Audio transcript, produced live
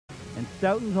and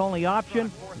Stoughton's only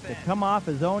option is to come off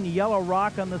his own yellow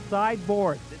rock on the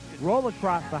sideboard, roll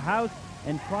across the house,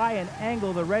 and try and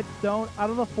angle the red stone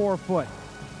out of the 4-foot.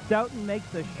 Stoughton makes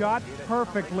the shot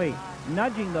perfectly,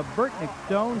 nudging the Burtnick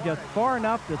stone just far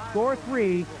enough to score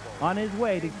 3 on his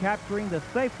way to capturing the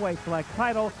Safeway Select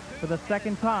title for the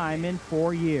second time in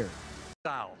 4 years.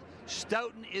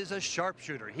 Stoughton is a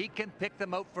sharpshooter. He can pick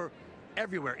them out for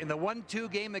everywhere. In the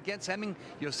 1-2 game against Hemming,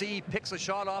 you'll see he picks a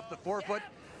shot off the 4-foot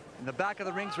in the back of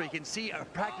the rings where you can see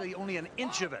practically only an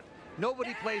inch of it.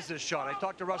 Nobody plays this shot. I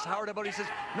talked to Russ Howard about it. He says,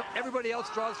 no, everybody else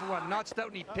draws for one, not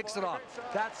Stoughton. He picks it off.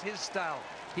 That's his style.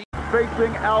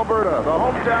 Facing Alberta, the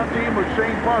hometown team with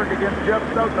Shane Park against Jeff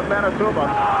Stoughton of Manitoba.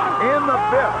 In the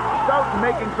 5th, Stoughton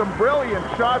making some brilliant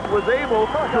shots, was able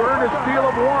to earn a steal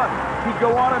of 1. He'd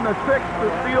go on in the 6th to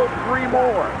steal 3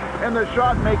 more. And the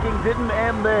shot making didn't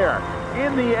end there.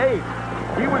 In the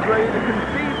 8th, he was ready to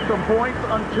concede some points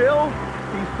until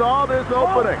he saw this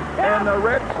opening. And the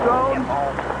red stones,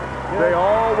 they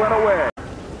all went away.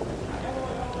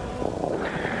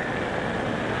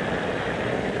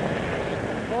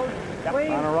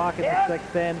 On a rock at the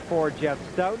 6th end for Jeff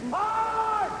Stoughton.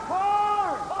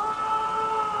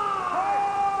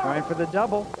 Trying for the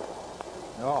double.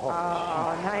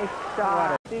 Oh, nice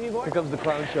shot. Here comes the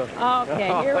clown show. Okay,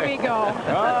 here we go.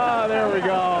 There we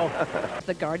go.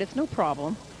 The guard, it's no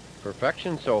problem.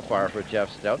 Perfection so far for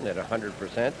Jeff Stoughton at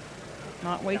 100%.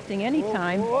 Not wasting any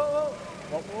time.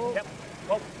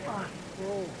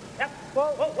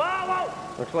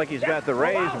 Looks like he's got the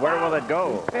raise. Where will it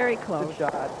go? Very close.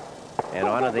 And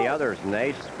onto the others.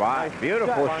 Nice spot.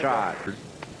 Beautiful shot.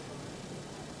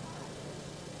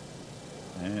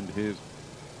 And his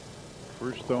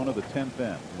first stone of the 10th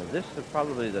end. Well, this is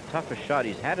probably the toughest shot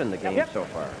he's had in the game so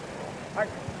far.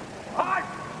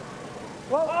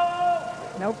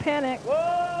 No panic.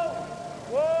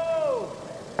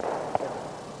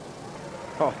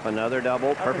 Oh, another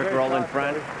double. Perfect roll in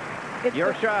front.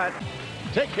 Your shot.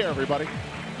 Take care, everybody.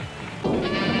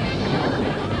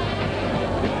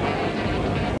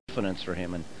 Confidence for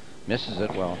him, and misses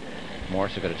it. Well,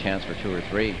 Morris has got a chance for 2 or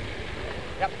 3.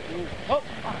 Yep. Whoa.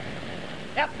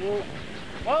 Yep. Whoa.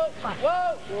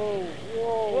 Whoa. Whoa.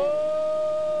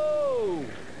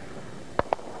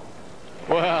 Whoa.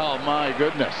 Well, my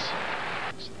goodness.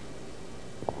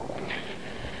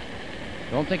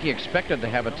 Don't think he expected to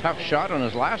have a tough shot on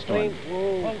his last one.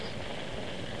 Whoa.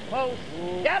 Whoa.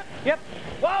 Yep. Yep.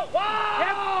 Whoa. Whoa.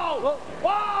 Yep. Whoa.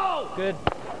 Whoa. Good.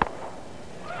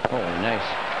 Oh, nice.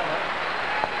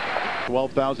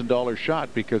 $12,000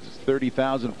 shot because it's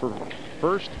 $30,000 for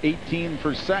first, $18,000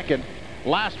 for second.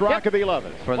 Last rock of the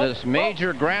 11th. For this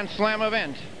major Grand Slam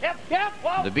event. Yep. Yep.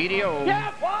 Whoa. The BDO.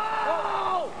 Yep.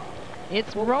 Whoa.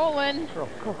 It's rolling.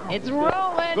 It's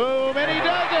rolling. Boom, and he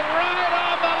does it right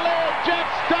on the lid. Jeff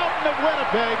Stoughton of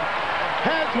Winnipeg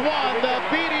has won the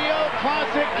BDO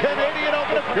Classic Canadian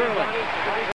Open of Curling.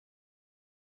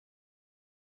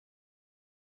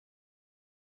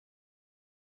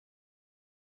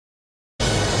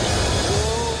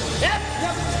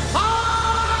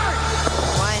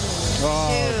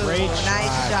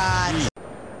 Nice shot.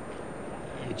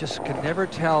 You just can never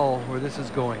tell where this is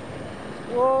going.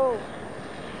 Whoa.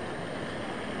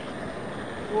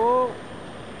 Whoa.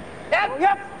 Yep.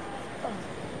 Yep.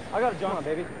 I got a John,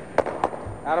 baby.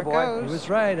 Attaboy. He was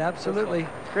right, absolutely.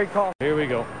 Great call. Here we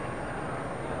go.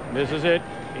 This is it.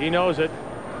 He knows it.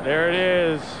 There it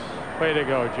is. Way to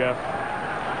go, Jeff.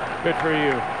 Good for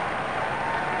you.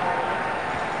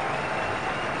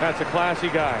 That's a classy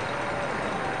guy.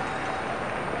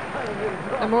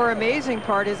 The more amazing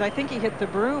part is I think he hit the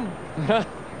broom.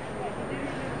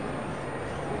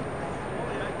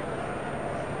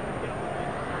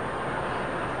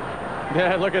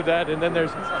 Yeah, look at that. And then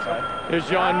there's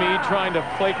John Meade trying to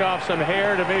flake off some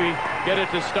hair to maybe get it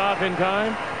to stop in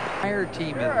time. The entire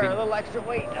team has been A little extra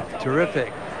weight.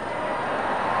 terrific.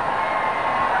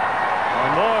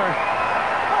 One more.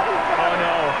 Oh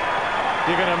no.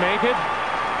 You gonna make it?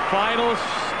 Final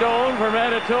stone for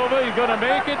Manitoba. He's gonna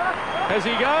make it. Has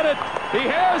he got it? He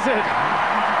has it.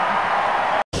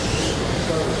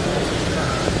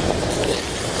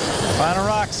 Final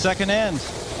rock, second end.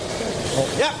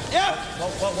 Yep. Yep.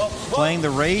 Playing the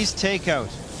raised takeout.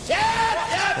 Yep.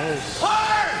 Yep.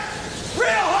 Hard. Real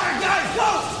hard, guys.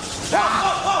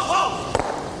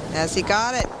 Whoa. As he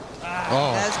got it.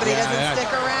 Does, but he doesn't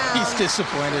stick around. He's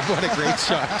disappointed. What a great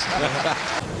shot.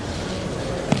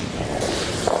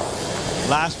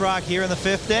 Last rock here in the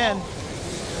 5th end.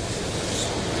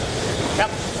 Yep.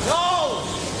 Go.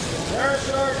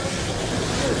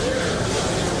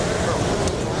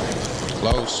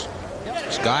 Close.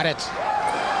 He's got it.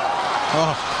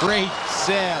 Oh, great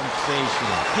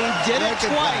Sensational. He did it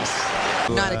twice.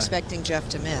 Not expecting Jeff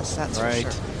to miss, that's for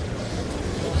sure.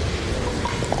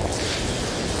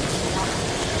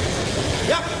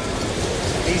 Yep.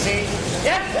 Easy.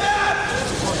 Yep.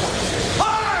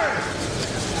 Hard.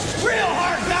 Real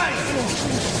hard, guys.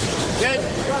 Good.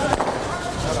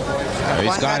 Oh,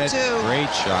 he's got it.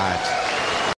 Great shot.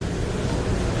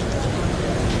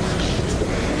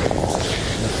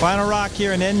 Final rock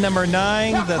here in end number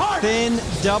 9, the thin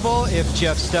double. If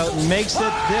Jeff Stoughton makes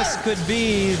it, this could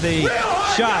be the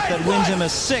shot that wins him a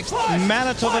 6th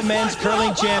Manitoba Men's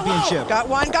Curling Championship. Got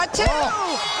one, got two.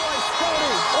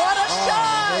 What a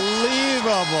shot!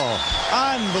 Unbelievable.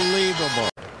 Unbelievable.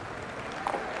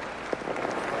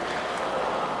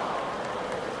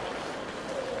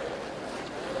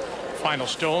 Final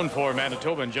stone for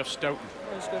Manitoba and Jeff Stoughton.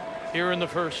 Here in the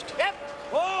first. Yep.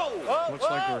 Whoa. Looks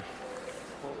like we're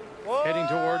heading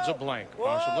towards a blank,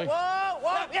 possibly.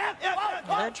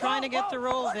 They're trying to get the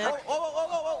roll, Vic.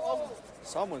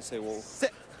 Someone say, whoa.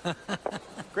 Sit.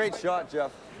 Great shot,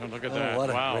 Jeff. Oh, look at that. What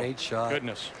a wow. great shot.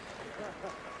 Goodness.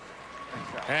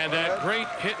 And that great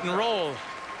hit and roll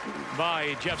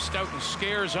by Jeff Stoughton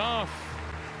scares off.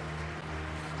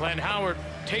 Glenn Howard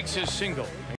takes his single.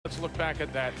 Let's look back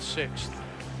at that 6th.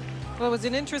 Well, it was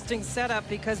an interesting setup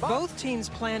because both teams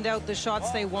planned out the shots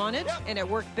they wanted, and it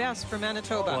worked best for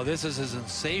Manitoba. Well, this is a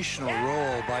sensational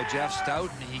roll by Jeff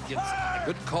Stoughton. He gets a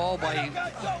good call by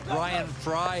Ryan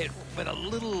Fry. It went a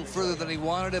little further than he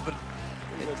wanted it, but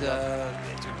it's a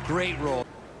great roll.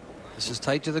 This is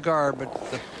tight to the guard, but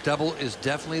the double is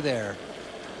definitely there.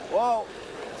 Whoa.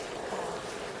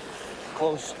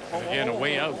 Close. And again, a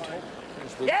way out.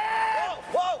 Yeah!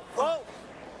 Whoa.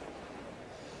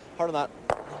 Hard on that.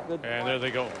 Good. And there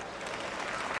they go.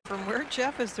 From where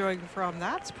Jeff is throwing from,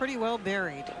 that's pretty well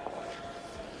buried.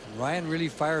 Ryan really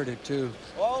fired it, too.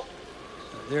 Whoa.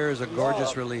 There is a gorgeous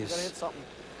Gotta release. hit something.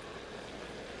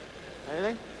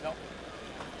 Anything? No.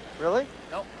 Really?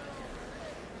 No.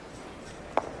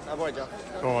 Oh, boy,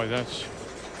 Jeff. Boy, that's...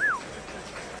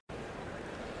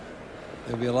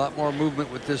 There'll be a lot more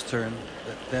movement with this turn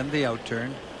than the out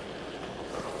turn.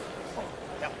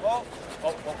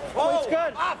 Oh, it's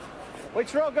good.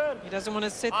 Wait's real good. He doesn't want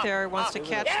to sit there. He wants to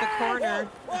catch the corner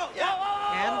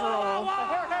and roll.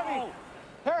 Hair heavy.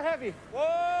 Hair heavy.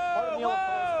 Whoa.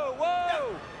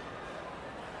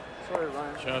 Sorry,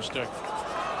 Ryan. Just to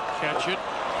catch it,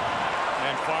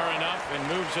 and far enough, and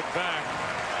moves it back.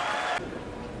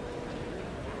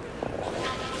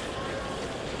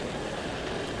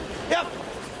 Yep.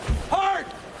 Hard.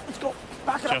 Let's go.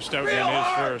 Back it up. Just out in his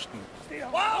first.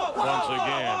 And once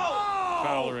again,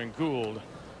 Fowler and Gould.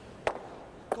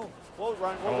 Whoa,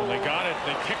 Ryan. Oh, they got it.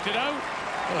 They kicked it out.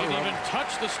 They didn't even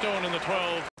touch the stone in the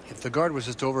 12. If the guard was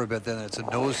just over a bit, then it's a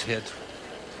nose hit.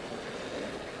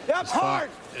 Yep, hard.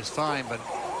 It's fine, but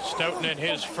Stoughton in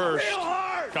his first.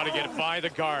 Got to get it by the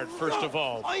guard, first of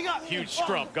all. Huge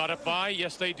scrub. Got it by?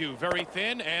 Yes, they do. Very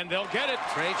thin, and they'll get it.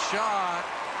 great shot.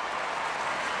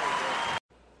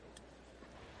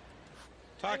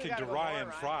 Talking to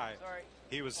Ryan Fry,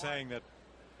 he was saying that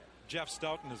Jeff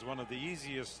Stoughton is one of the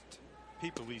easiest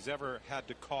people he's ever had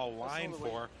to call line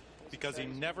for because he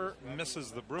never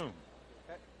misses the broom.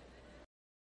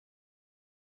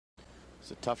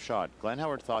 It's a tough shot. Glenn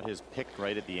Howard thought his picked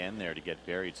right at the end there to get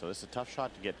buried, so it's a tough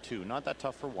shot to get 2. Not that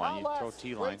tough for 1. You throw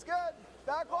T-line.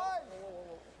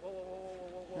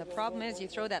 The problem is you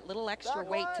throw that little extra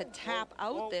weight to tap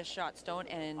out this shot stone,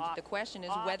 and the question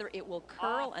is whether it will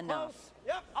curl enough.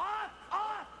 Yep, off.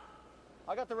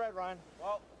 I got the red, Ryan.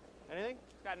 Well, anything?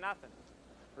 Got nothing.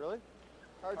 Really?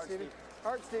 Hard, Stevie.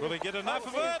 Hard, Stevie. Will he get enough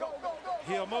of it?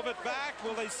 He'll move it back.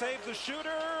 Will they save the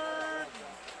shooter?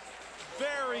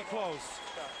 Very close.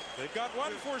 They've got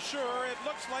one for sure. It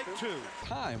looks like 2.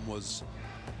 Time was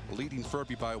leading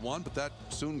Furby by 1, but that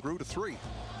soon grew to 3.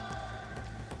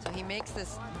 So he makes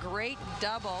this great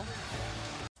double.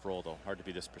 Roll, though. Hard to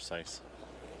be this precise.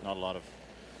 Not a lot of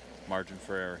margin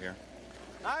for error here.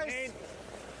 Nice.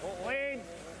 Lane.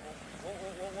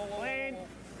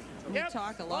 We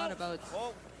talk a lot about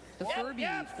the Furby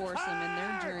foursome and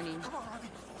their journey.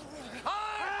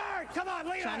 Hard! Come on,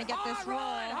 Leon! Trying to get this roll.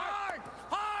 Hard!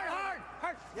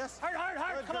 Yes.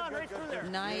 Hard! Come on, right through there.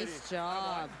 Nice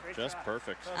job. Just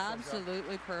perfect.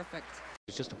 Absolutely perfect.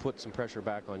 It's just to put some pressure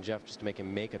back on Jeff, just to make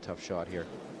him make a tough shot here.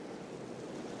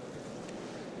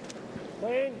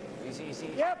 Lane. Easy.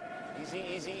 Yep.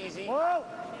 Easy. Whoa.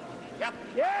 Yep.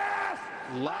 Yes!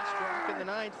 Last rock in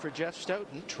the 9th for Jeff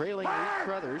Stoughton, trailing Luke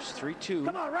Crothers 3-2.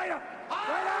 Come on, right up.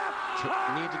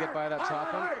 Need to get by that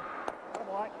top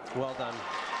one. Well done.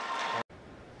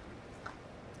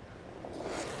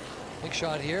 Big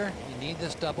shot here. You need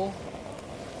this double.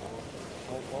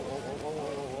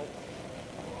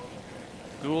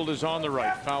 Gould is on the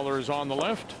right. Fowler is on the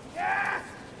left.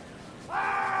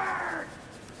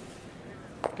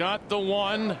 Got the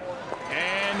one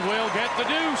and will get the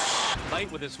deuce.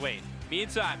 Light with his weight.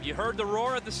 Meantime, you heard the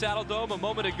roar at the Saddle Dome a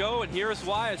moment ago, and here's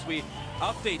why as we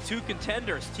update two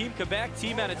contenders. Team Quebec,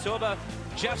 Team Manitoba.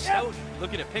 Jeff Stoughton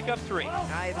looking to pick up 3.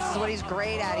 This is what he's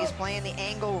great at. He's playing the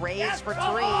angle raise for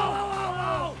 3.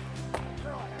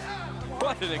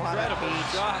 What an incredible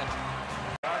shot.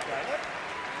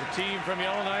 The team from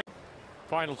Yellowknife.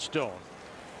 Final Stone.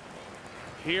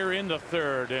 Here in the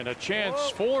third, and a chance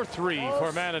for 3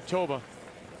 for Manitoba.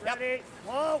 Ready.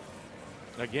 Whoa.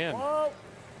 Again,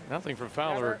 nothing from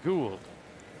Fowler or Gould.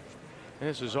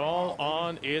 This is all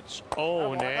on its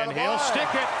own, and he'll stick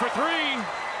it for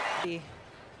 3.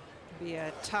 Be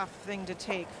a tough thing to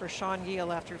take for Sean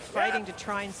Gill after fighting to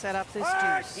try and set up this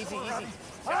deuce. Easy, easy.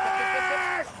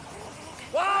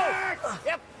 Whoa!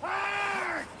 Yep.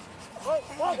 Whoa,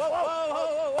 whoa, whoa,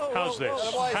 whoa, whoa. How's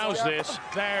this? How's this?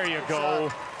 There you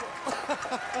go.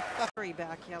 3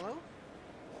 back yellow.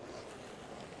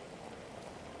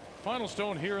 Final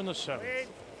Stone here in the 7th.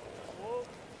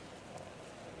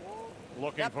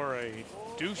 Looking for a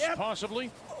deuce,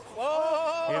 possibly.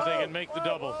 If they can make the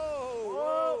double.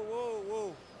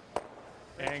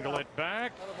 Angle it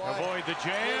back, avoid the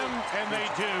jam, and they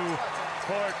do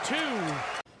for 2.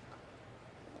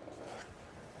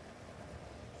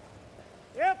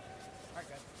 Yep.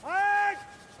 Hard.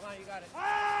 Come on, you got it.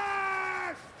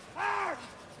 Hard. Hard.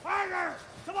 Harder.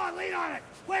 Come on, lean on it.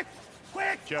 Quick.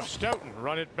 Quick. Jeff Stoughton,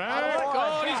 run it back.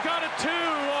 Oh, he's got it 2.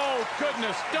 Oh,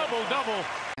 goodness. Double, double.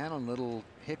 And a little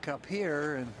hiccup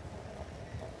here. And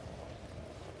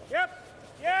yep.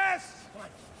 Yes.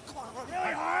 Come on. Come on.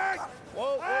 Really hard.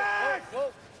 Whoa, whoa,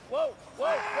 whoa, whoa,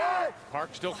 whoa, whoa. Park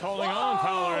still calling on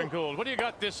Fowler and Gould. What do you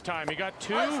got this time? You got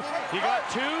 2? You got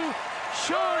 2?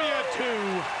 Sure you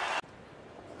 2.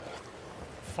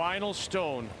 Final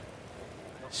Stone.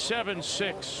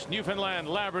 7-6. Newfoundland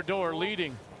Labrador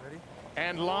leading.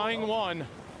 And line 1.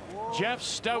 Jeff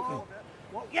Stoughton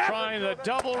trying the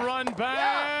double run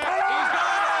back.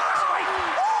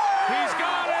 He's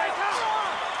got it!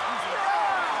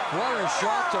 what a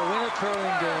shot to win a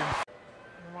curling game.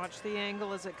 And watch the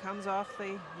angle as it comes off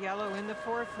the yellow in the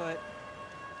 4-foot.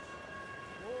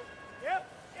 Yep.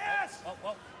 Yes. Whoa,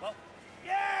 whoa, whoa.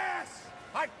 Yes.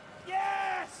 Hard.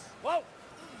 Yes. Whoa.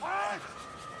 Hard.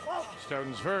 Whoa.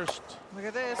 Stoughton's first. Look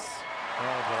at this. Oh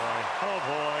boy. Oh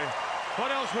boy.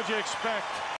 What else would you expect?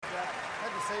 Yeah, I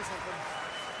had to say something.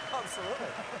 Absolutely.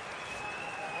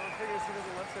 I figure as soon as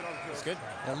he left it on the That's good.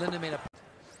 Now Linda made a.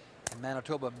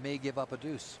 Manitoba may give up a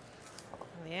deuce. Well,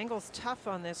 the angle's tough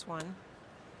on this one.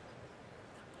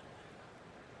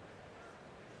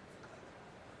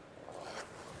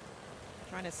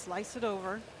 Trying to slice it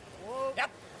over.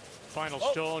 Yep. Final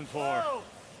Stone for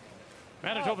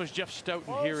Manitoba's Jeff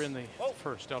Stoughton here in the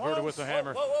first. Alberta with the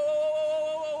hammer.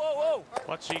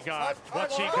 What's he got?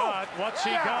 What's he got? What's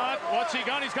he got? What's he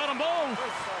got? He's got them both.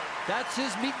 That's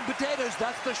his meat and potatoes.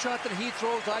 That's the shot that he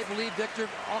throws, I believe, Victor,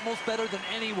 almost better than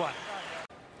anyone.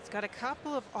 He's got a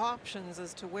couple of options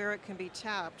as to where it can be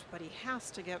tapped, but he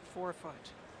has to get 4-foot.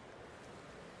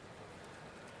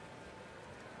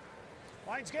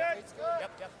 Line's good.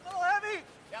 Yep, yep. A little heavy.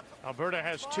 Yep. Alberta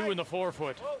has 2 in the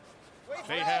 4-foot.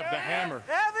 They have the hammer.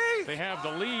 Heavy. They have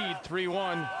the lead,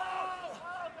 3-1.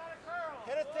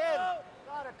 Hit it thin.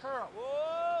 Got a curl.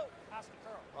 Whoa. Pass the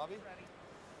curl. Robbie.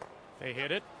 They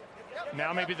hit it.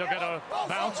 Now maybe they'll get a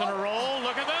bounce and a roll.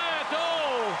 Look at that.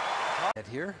 Oh!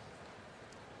 Here.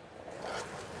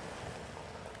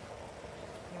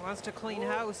 He wants to clean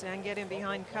house and get him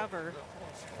behind cover.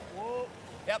 Whoa.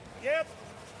 Yep. Yep.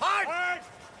 Hard. Hard.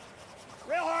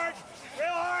 Real hard. Real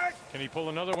hard. Can he pull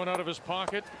another one out of his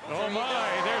pocket? Oh my,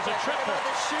 there's a triple.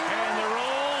 And the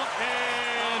roll,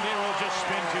 and it will just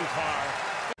spin too far.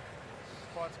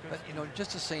 But, you know,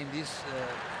 just the same, these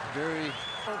very...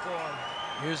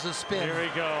 Here's the spin. Here we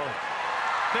go.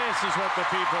 This is what the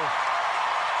people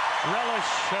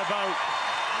relish about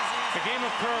the game of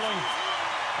curling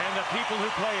and the people who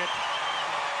play it.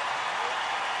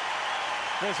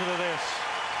 Listen to this.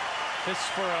 This is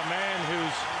for a man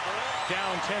who's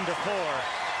down 10-4.